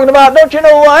that you're talking about. Don't you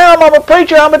know who I am? I'm a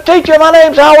preacher. I'm a teacher. My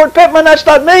name's Howard-Pittman. That's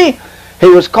not me. He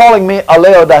was calling me a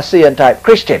Laodicean type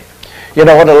Christian. You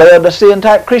know what a Laodicean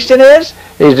type Christian is?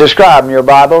 He's described in your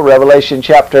Bible, Revelation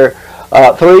chapter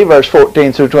 3, verse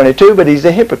 14 through 22, but he's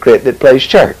a hypocrite that plays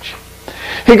church.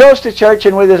 He goes to church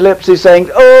and with his lips he's saying,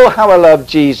 oh, how I love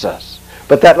Jesus.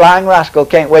 But that lying rascal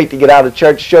can't wait to get out of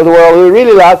church to show the world who he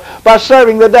really loves by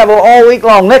serving the devil all week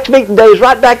long. Next meeting day he's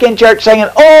right back in church singing,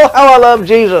 oh, how I love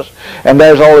Jesus. And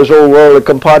there's all his old world of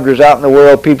compadres out in the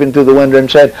world peeping through the window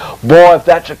and said, boy, if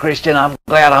that's a Christian, I'm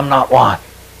glad I'm not one.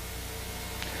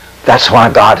 That's why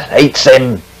God hates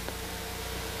him.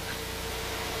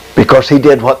 Because he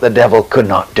did what the devil could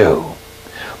not do.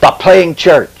 By playing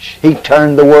church, he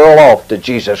turned the world off to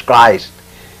Jesus Christ.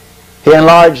 He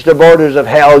enlarged the borders of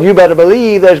hell. You better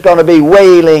believe there's going to be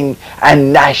wailing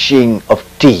and gnashing of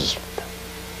teeth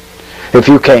if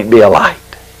you can't be a light.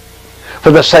 For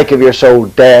the sake of your soul,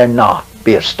 dare not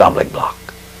be a stumbling block.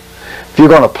 If you're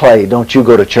going to play, don't you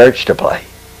go to church to play.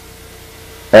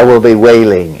 There will be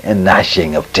wailing and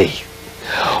gnashing of teeth.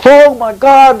 Oh my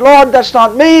God, Lord, that's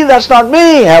not me, that's not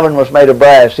me. Heaven was made of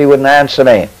brass. He wouldn't answer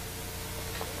me.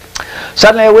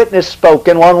 Suddenly a witness spoke.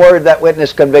 In one word, that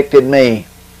witness convicted me.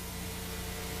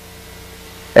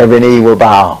 Every knee will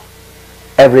bow.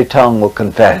 Every tongue will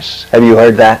confess. Have you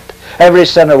heard that? Every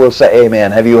sinner will say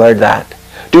amen. Have you heard that?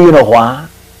 Do you know why?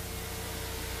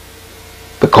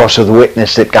 Because of the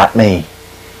witness that got me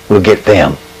will get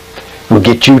them. Will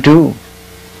get you too.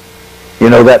 You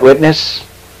know that witness?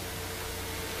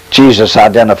 Jesus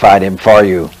identified him for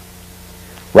you.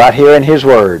 Right here in his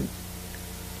word.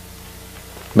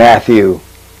 Matthew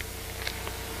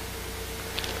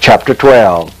chapter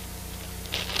 12.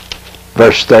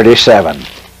 Verse 37.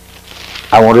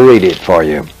 I want to read it for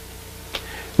you.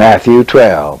 Matthew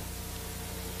 12.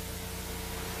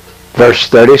 Verse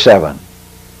 37.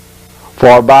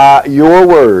 For by your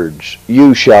words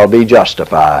you shall be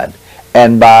justified,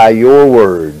 and by your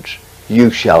words you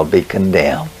shall be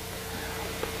condemned.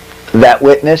 That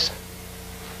witness,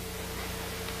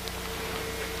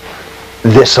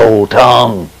 this old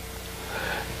tongue.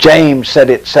 James said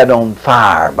it set on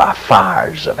fire by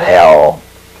fires of hell.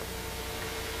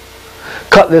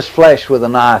 Cut this flesh with a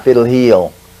knife, it'll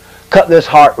heal. Cut this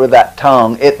heart with that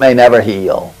tongue, it may never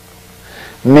heal.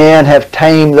 Men have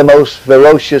tamed the most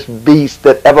ferocious beast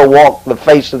that ever walked the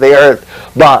face of the earth,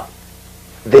 but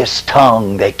this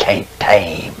tongue they can't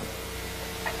tame.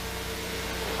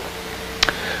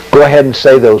 Go ahead and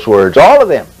say those words, all of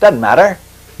them, doesn't matter.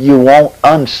 You won't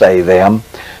unsay them.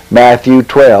 Matthew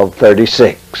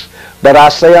 12:36. But I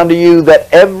say unto you that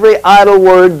every idle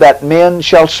word that men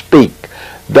shall speak,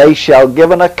 they shall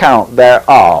give an account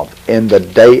thereof in the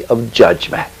day of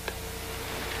judgment.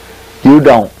 You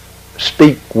don't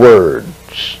speak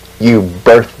words, you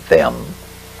birth them.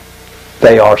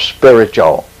 They are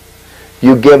spiritual.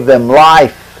 You give them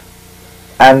life,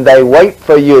 and they wait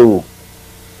for you.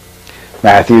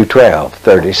 Matthew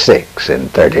 12:36 and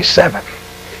 37.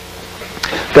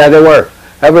 There they were.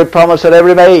 Every promise that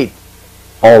ever made,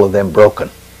 all of them broken.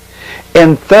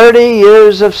 In 30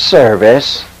 years of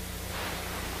service,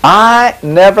 I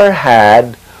never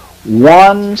had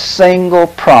one single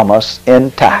promise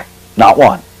intact. Not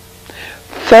one.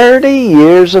 30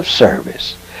 years of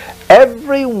service.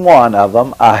 Every one of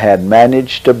them I had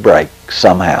managed to break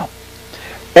somehow.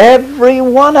 Every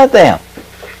one of them.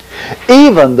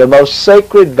 Even the most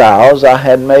sacred vows I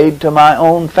had made to my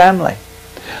own family.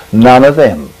 None of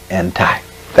them intact.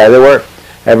 There they were.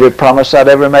 Every promise I'd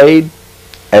ever made,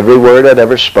 every word I'd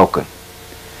ever spoken.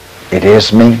 It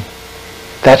is me.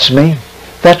 That's me.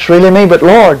 That's really me. But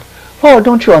Lord,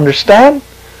 don't you understand?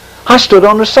 I stood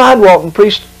on the sidewalk and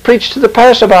preached preached to the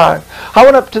passerby. I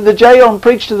went up to the jail and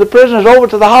preached to the prisoners, over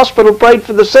to the hospital, prayed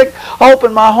for the sick. I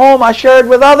opened my home, I shared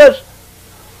with others.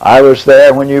 I was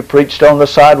there when you preached on the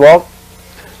sidewalk.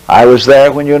 I was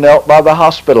there when you knelt by the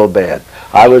hospital bed.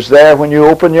 I was there when you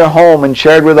opened your home and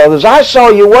shared with others. I saw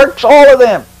your works, all of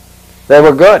them. They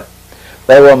were good.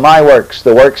 They were my works,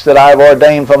 the works that I've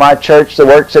ordained for my church, the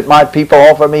works that my people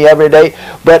offer me every day.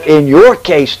 But in your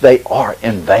case, they are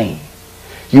in vain.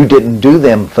 You didn't do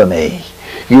them for me.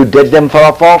 You did them for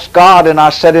a false God. And I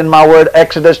said in my word,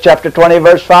 Exodus chapter 20,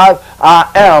 verse 5,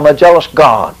 I am a jealous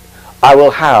God. I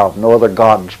will have no other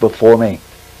gods before me.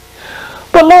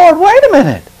 But Lord, wait a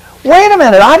minute. Wait a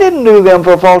minute. I didn't do them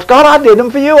for a false God. I did them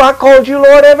for you. I called you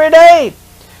Lord every day.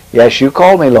 Yes, you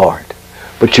called me Lord,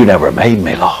 but you never made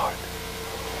me Lord.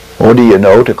 Oh, do you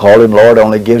know to call him Lord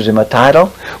only gives him a title?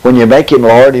 When you make him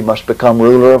Lord, he must become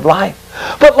ruler of life.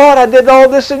 But Lord, I did all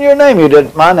this in your name. You did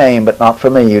it in my name, but not for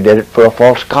me. You did it for a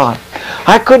false God.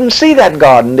 I couldn't see that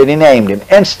God, and then he named him.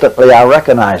 Instantly I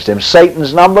recognized him.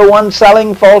 Satan's number one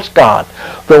selling false God.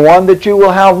 The one that you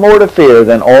will have more to fear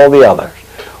than all the others.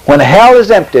 When hell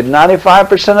is emptied,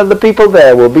 95% of the people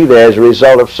there will be there as a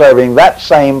result of serving that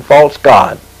same false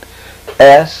God.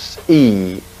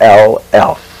 S-E-L-F.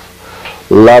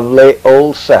 Lovely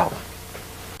old self.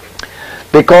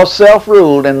 Because self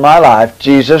ruled in my life,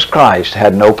 Jesus Christ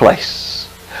had no place.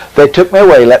 They took me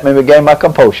away, let me regain my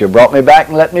composure, brought me back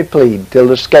and let me plead till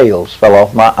the scales fell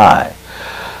off my eye.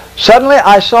 Suddenly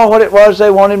I saw what it was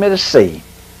they wanted me to see.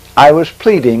 I was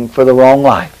pleading for the wrong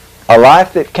life, a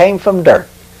life that came from dirt.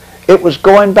 It was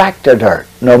going back to dirt,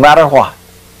 no matter what.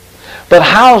 But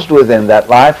housed within that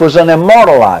life was an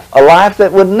immortal life, a life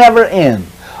that would never end,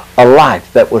 a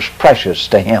life that was precious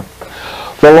to him.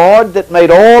 The Lord that made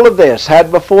all of this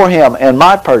had before him in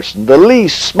my person the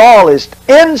least, smallest,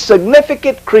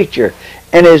 insignificant creature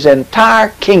in his entire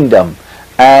kingdom.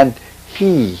 And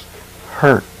he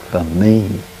hurt for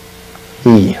me.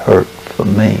 He hurt for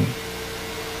me.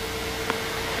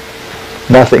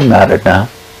 Nothing mattered now.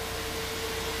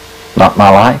 Not my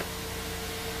life.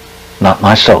 Not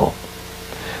my soul.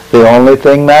 The only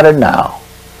thing mattered now,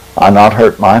 I not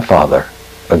hurt my Father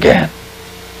again.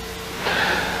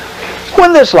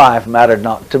 When this life mattered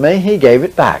not to me, he gave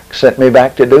it back, sent me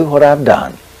back to do what I've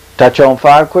done. Touch on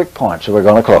 5 quick points and we're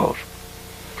going to close.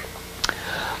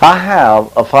 I have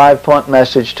a 5-point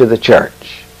message to the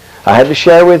church. I had to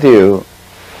share with you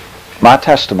my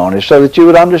testimony so that you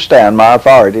would understand my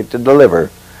authority to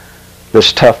deliver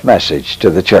this tough message to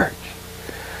the church.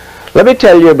 Let me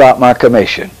tell you about my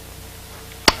commission.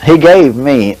 He gave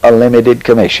me a limited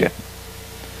commission.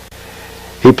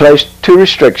 He placed 2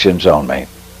 restrictions on me.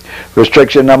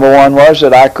 Restriction number 1 was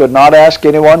that I could not ask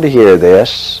anyone to hear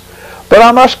this, but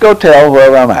I must go tell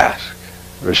whoever I'm asked.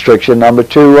 Restriction number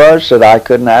 2 was that I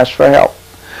couldn't ask for help.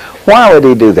 Why would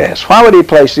he do this? Why would he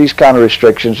place these kind of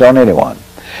restrictions on anyone?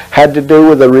 Had to do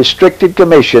with a restricted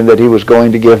commission that he was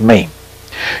going to give me.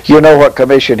 You know what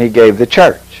commission he gave the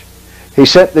church. He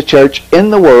sent the church in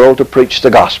the world to preach the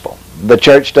gospel. The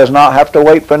church does not have to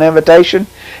wait for an invitation.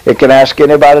 It can ask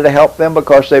anybody to help them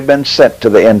because they've been sent to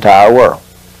the entire world.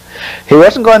 He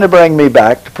wasn't going to bring me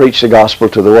back to preach the gospel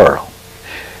to the world.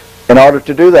 In order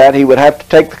to do that, he would have to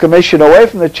take the commission away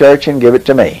from the church and give it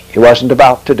to me. He wasn't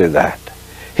about to do that.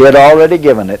 He had already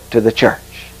given it to the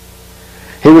church.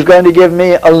 He was going to give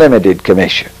me a limited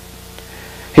commission.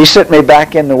 He sent me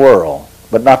back in the world,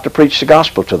 but not to preach the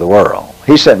gospel to the world.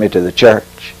 He sent me to the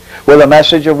church with a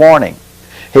message of warning.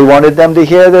 He wanted them to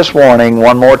hear this warning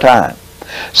one more time.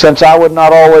 Since I would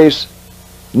not always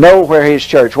know where his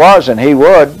church was, and he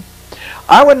would,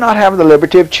 I would not have the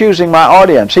liberty of choosing my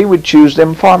audience. He would choose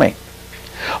them for me.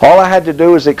 All I had to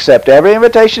do was accept every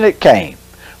invitation that came,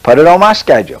 put it on my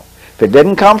schedule. If it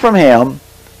didn't come from him,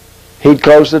 he'd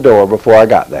close the door before I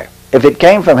got there. If it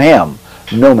came from him,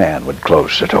 no man would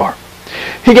close the door.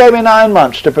 He gave me 9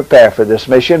 months to prepare for this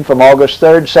mission, from August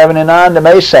 3rd, 79 to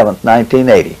May 7th,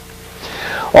 1980.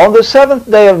 On the 7th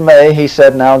day of May, he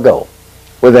said, now go.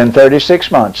 Within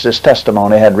 36 months, this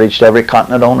testimony had reached every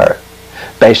continent on earth.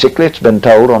 Basically, it's been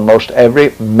told on most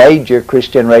every major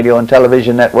Christian radio and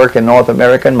television network in North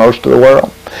America and most of the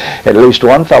world. At least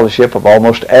one fellowship of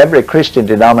almost every Christian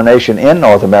denomination in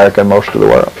North America and most of the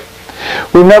world.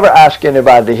 We've never asked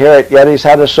anybody to hear it, yet he's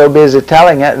had us so busy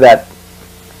telling it that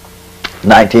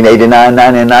 1989,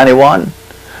 90, and 91,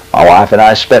 my wife and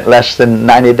I spent less than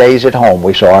 90 days at home.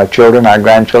 We saw our children, our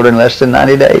grandchildren, less than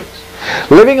 90 days.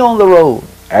 Living on the road,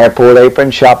 airport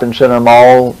apron, shopping center,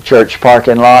 mall, church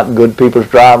parking lot, good people's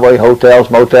driveway, hotels,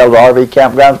 motels, RV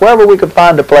campgrounds, wherever we could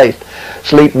find a place.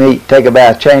 Sleep, meet, take a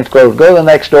bath, change clothes, go to the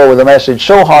next door with a message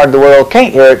so hard the world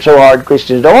can't hear it, so hard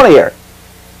Christians don't want to hear it.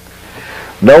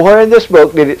 Nowhere in this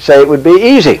book did it say it would be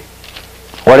easy.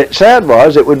 What it said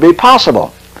was it would be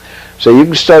possible. So you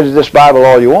can study this Bible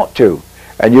all you want to,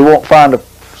 and you won't find a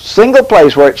single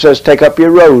place where it says take up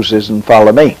your roses and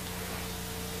follow me.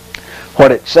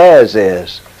 What it says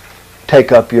is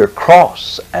take up your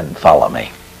cross and follow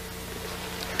me.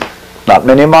 Not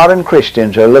many modern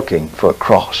Christians are looking for a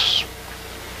cross.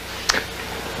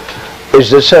 Is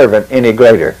the servant any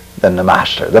greater than the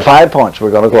master? The 5 points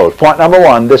we're going to close. Point number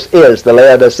 1, this is the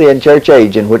Laodicean church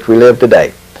age in which we live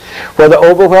today, where the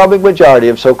overwhelming majority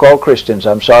of so-called Christians,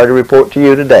 I'm sorry to report to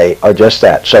you today, are just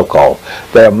that, so-called.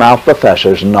 They're mouth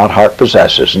professors and not heart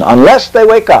possessors. And unless they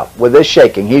wake up with this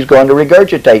shaking, he's going to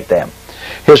regurgitate them.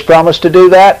 His promise to do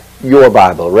that, your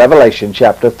Bible, Revelation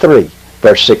chapter 3,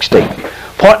 verse 16.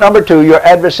 Point number 2, your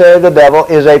adversary, the devil,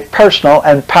 is a personal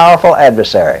and powerful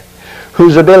adversary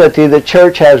whose ability the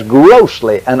church has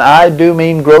grossly, and I do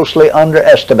mean grossly,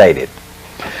 underestimated.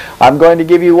 I'm going to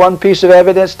give you one piece of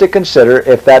evidence to consider.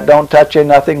 If that don't touch you,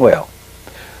 nothing will.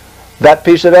 That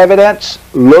piece of evidence,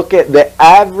 look at the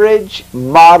average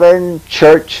modern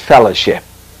church fellowship.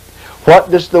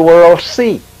 What does the world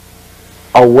see?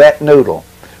 A wet noodle,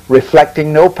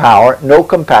 reflecting no power, no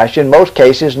compassion, most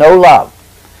cases no love.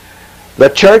 The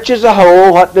church as a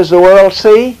whole, what does the world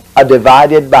see? A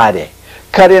divided body,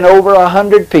 cut in over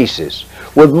 100 pieces,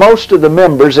 with most of the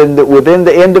members within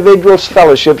the individual's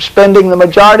fellowship spending the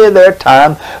majority of their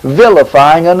time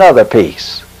vilifying another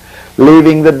piece,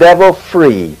 leaving the devil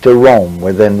free to roam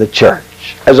within the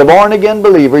church. As a born-again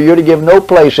believer, you're to give no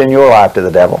place in your life to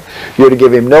the devil. You're to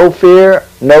give him no fear,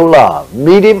 no love.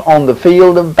 Meet him on the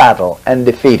field of battle and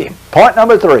defeat him. Point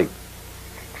number 3.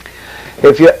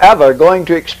 If you're ever going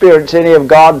to experience any of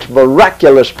God's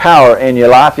miraculous power in your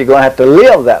life, you're going to have to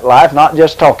live that life, not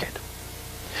just talk it.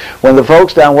 When the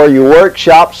folks down where you work,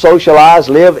 shop, socialize,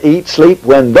 live, eat, sleep,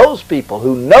 when those people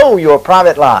who know your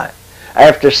private life,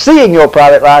 after seeing your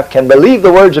private life, can believe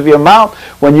the words of your mouth,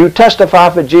 when you testify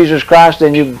for Jesus Christ,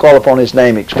 then you can call upon his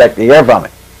name, expect to hear from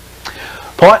him.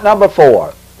 Point number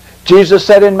 4. Jesus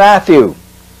said in Matthew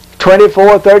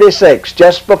 24:36,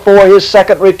 just before his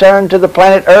second return to the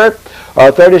planet Earth, or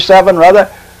 37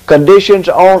 rather, conditions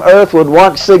on earth would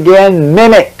once again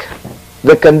mimic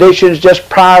the conditions just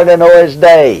prior to Noah's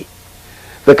day.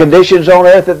 The conditions on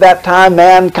earth at that time,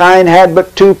 mankind had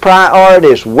but 2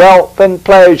 priorities, wealth and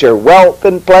pleasure, wealth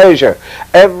and pleasure.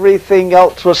 Everything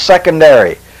else was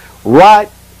secondary. Right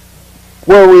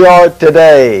where we are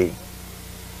today.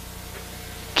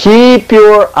 Keep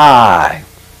your eye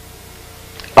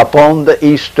upon the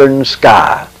eastern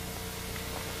sky.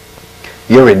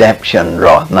 Your redemption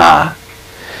draweth nigh.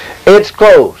 It's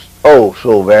close. Oh,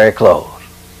 so very close.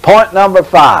 Point number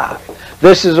 5.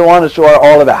 This is the one that's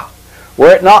all about.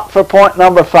 Were it not for point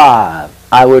number 5,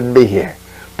 I wouldn't be here.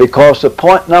 Because of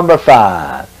point number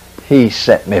 5, he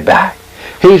sent me back.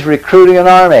 He's recruiting an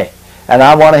army, and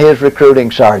I'm one of his recruiting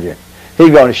sergeants. He's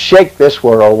going to shake this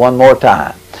world one more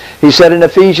time. He said in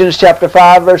Ephesians chapter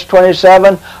 5, verse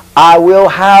 27, I will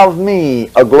have me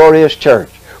a glorious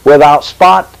church, without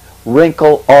spot,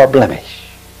 wrinkle, or blemish.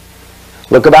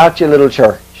 Look about you, little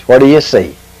church. What do you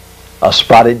see? A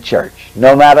spotted church.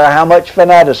 No matter how much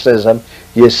fanaticism,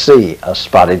 you see a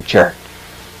spotted church.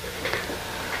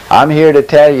 I'm here to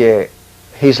tell you,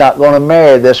 he's not going to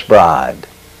marry this bride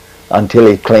until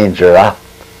he cleans her up.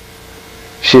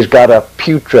 She's got a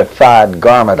putrefied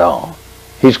garment on.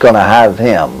 He's going to have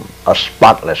him a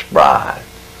spotless bride.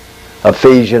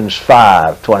 Ephesians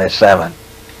 5:27.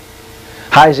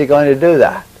 How is he going to do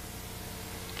that?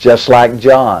 Just like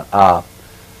John.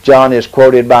 John is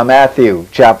quoted by Matthew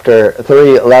chapter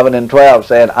 3, 11 and 12,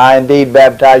 saying, I indeed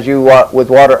baptize you with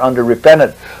water unto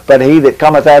repentance, but he that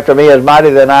cometh after me is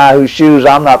mightier than I, whose shoes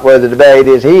I'm not worthy to bear. It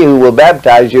is he who will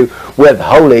baptize you with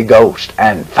Holy Ghost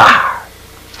and fire.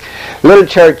 Little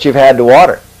church, you've had the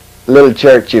water. Little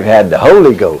church, you've had the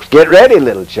Holy Ghost. Get ready,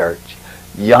 little church.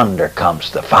 Yonder comes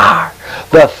the fire.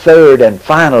 The third and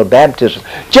final baptism.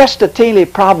 Just a teeny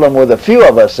problem with a few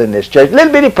of us in this church.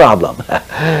 Little bitty problem.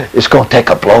 It's going to take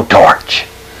a blowtorch.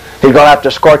 He's going to have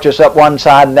to scorch us up one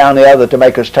side and down the other to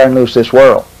make us turn loose this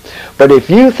world. But if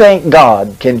you think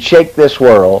God can shake this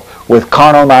world with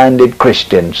carnal-minded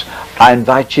Christians, I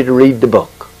invite you to read the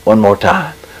book one more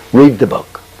time. Read the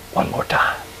book one more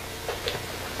time.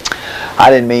 I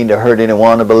didn't mean to hurt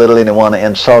anyone or belittle anyone or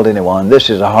insult anyone. This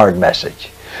is a hard message.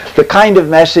 The kind of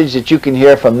message that you can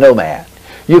hear from no man.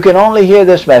 You can only hear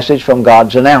this message from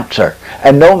God's announcer.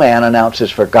 And no man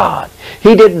announces for God.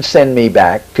 He didn't send me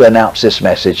back to announce this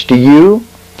message to you.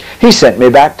 He sent me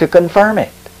back to confirm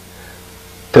it.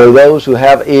 To those who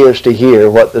have ears to hear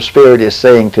what the Spirit is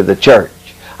saying to the church,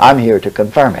 I'm here to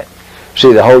confirm it.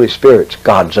 See, the Holy Spirit's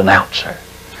God's announcer.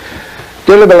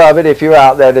 Dearly beloved, if you're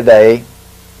out there today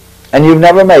and you've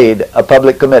never made a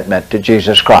public commitment to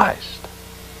Jesus Christ,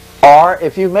 or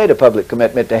if you've made a public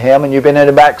commitment to Him and you've been in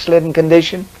a backslidden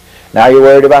condition, now you're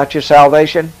worried about your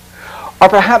salvation, or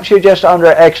perhaps you're just under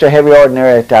an extra heavy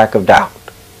ordinary attack of doubt.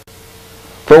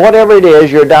 For whatever it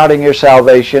is you're doubting your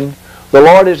salvation, the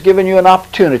Lord has given you an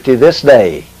opportunity this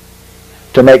day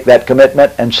to make that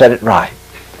commitment and set it right.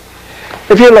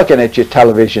 If you're looking at your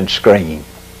television screen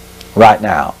right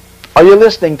now, or you're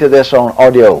listening to this on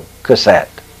audio cassette,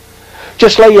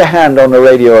 just lay your hand on the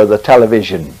radio or the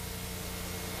television,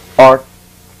 or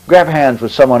grab hands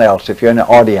with someone else if you're in the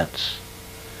audience,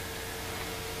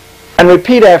 and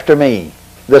repeat after me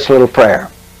this little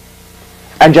prayer,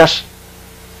 and just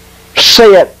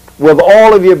say it with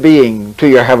all of your being to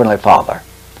your Heavenly Father.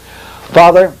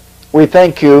 Father, we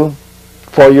thank you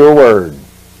for your word,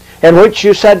 in which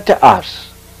you said to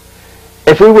us,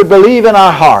 if we would believe in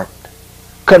our heart,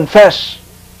 confess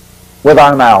with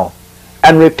our mouth,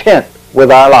 and repent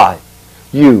with our life,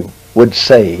 you would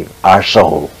save our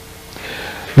soul.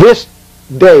 This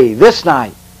day, this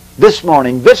night, this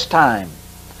morning, this time,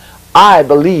 I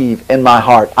believe in my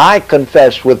heart. I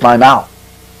confess with my mouth.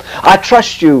 I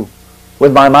trust you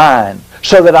with my mind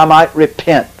so that I might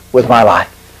repent with my life.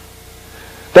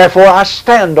 Therefore, I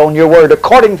stand on your word.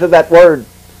 According to that word,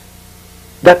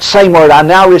 that same word, I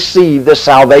now receive this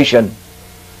salvation.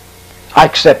 I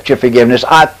accept your forgiveness.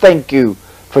 I thank you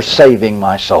for saving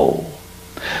my soul.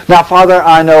 Now, Father,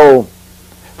 I know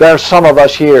there are some of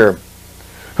us here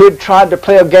who had tried to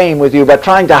play a game with you by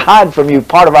trying to hide from you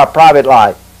part of our private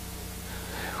life,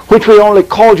 which we only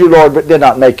called you Lord but did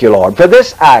not make you Lord. For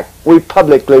this act, we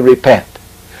publicly repent.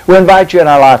 We invite you in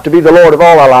our life to be the Lord of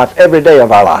all our life, every day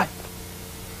of our life.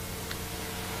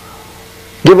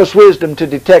 Give us wisdom to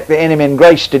detect the enemy and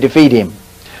grace to defeat him.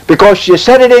 Because you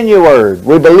said it in your word,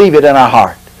 we believe it in our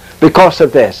heart. Because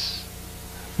of this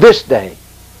day,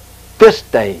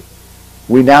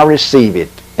 we now receive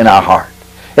it in our heart.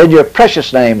 In your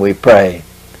precious name we pray.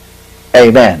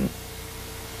 Amen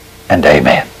and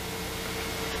amen.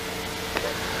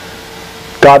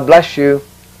 God bless you,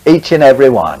 each and every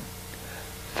one.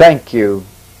 Thank you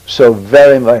so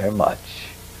very, very much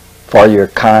for your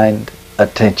kind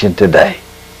attention today.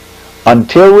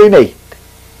 Until we meet,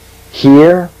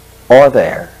 here or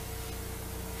there,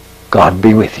 God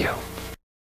be with you.